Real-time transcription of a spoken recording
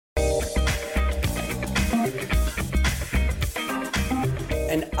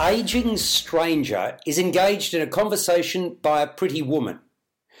An ageing stranger is engaged in a conversation by a pretty woman.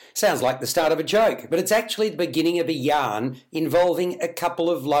 Sounds like the start of a joke, but it's actually the beginning of a yarn involving a couple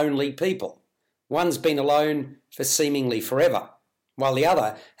of lonely people. One's been alone for seemingly forever, while the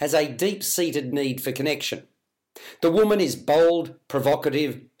other has a deep-seated need for connection. The woman is bold,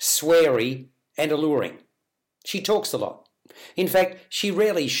 provocative, sweary, and alluring. She talks a lot. In fact, she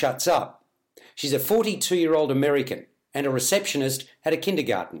rarely shuts up. She's a 42-year-old American and a receptionist at a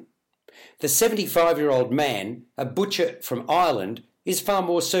kindergarten. The 75-year-old man, a butcher from Ireland, is far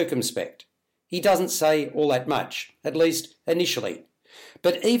more circumspect. He doesn't say all that much, at least initially.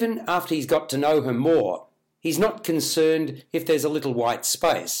 But even after he's got to know her more, he's not concerned if there's a little white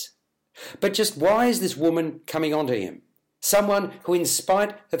space. But just why is this woman coming onto him? Someone who, in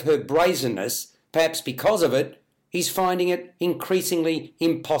spite of her brazenness, perhaps because of it, he's finding it increasingly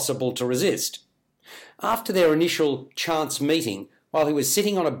impossible to resist. After their initial chance meeting, while he was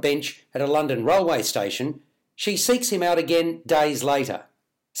sitting on a bench at a London railway station, she seeks him out again days later.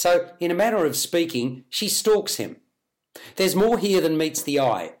 So, in a manner of speaking, she stalks him. There's more here than meets the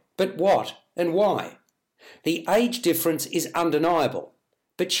eye, but what and why? The age difference is undeniable,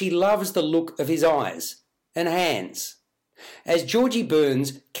 but she loves the look of his eyes and hands. As Georgie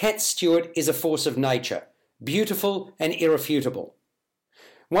Burns, Cat Stewart is a force of nature, beautiful and irrefutable.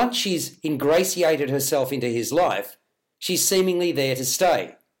 Once she's ingratiated herself into his life, she's seemingly there to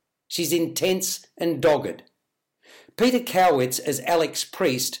stay. She's intense and dogged. Peter Cowitz as Alex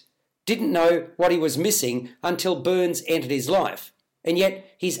Priest didn't know what he was missing until Burns entered his life, and yet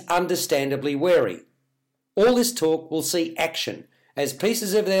he's understandably wary. All this talk will see action as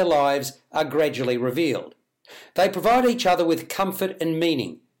pieces of their lives are gradually revealed. They provide each other with comfort and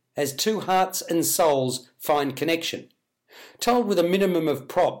meaning as two hearts and souls find connection. Told with a minimum of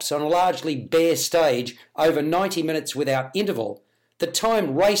props on a largely bare stage over 90 minutes without interval, the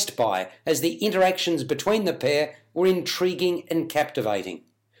time raced by as the interactions between the pair were intriguing and captivating.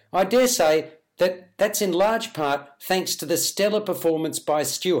 I dare say that that's in large part thanks to the stellar performance by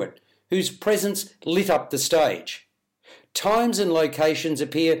Stewart, whose presence lit up the stage. Times and locations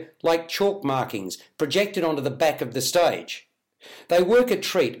appear like chalk markings projected onto the back of the stage. They work a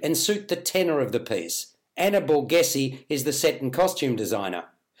treat and suit the tenor of the piece. Anna Borghese is the set and costume designer.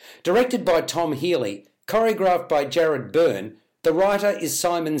 Directed by Tom Healy, choreographed by Jared Byrne, the writer is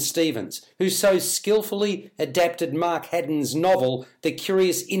Simon Stevens, who so skillfully adapted Mark Haddon's novel The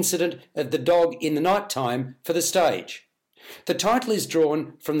Curious Incident of the Dog in the Nighttime for the stage. The title is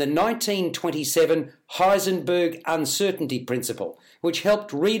drawn from the 1927 Heisenberg uncertainty principle, which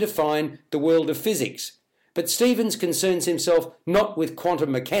helped redefine the world of physics. But Stevens concerns himself not with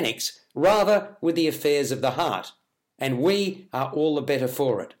quantum mechanics, rather with the affairs of the heart, and we are all the better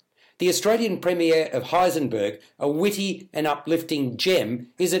for it. The Australian premiere of Heisenberg, a witty and uplifting gem,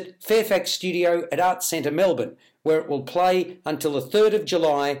 is at Fairfax Studio at Arts Centre Melbourne, where it will play until the 3rd of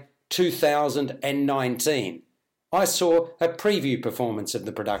July 2019. I saw a preview performance of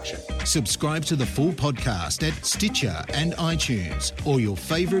the production. Subscribe to the full podcast at Stitcher and iTunes or your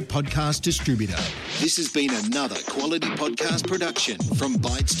favourite podcast distributor. This has been another quality podcast production from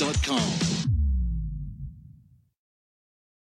Bytes.com.